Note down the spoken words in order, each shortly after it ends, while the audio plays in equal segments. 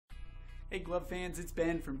Hey glove fans, it's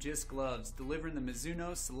Ben from Just Gloves, delivering the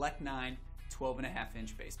Mizuno Select 9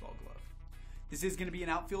 12.5-inch baseball glove. This is going to be an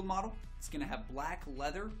outfield model. It's going to have black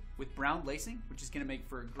leather with brown lacing, which is going to make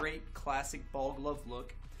for a great classic ball glove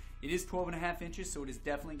look. It is 12.5 inches, so it is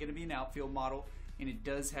definitely going to be an outfield model, and it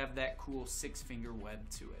does have that cool 6-finger web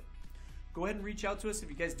to it. Go ahead and reach out to us if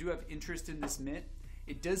you guys do have interest in this mitt.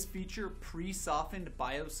 It does feature pre-softened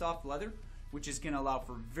BioSoft leather, which is going to allow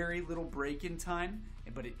for very little break-in time,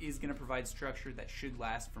 but it is going to provide structure that should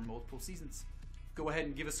last for multiple seasons. Go ahead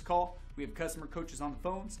and give us a call. We have customer coaches on the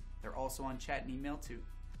phones. They're also on chat and email too.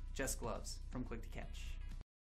 Just Gloves from Click to Catch.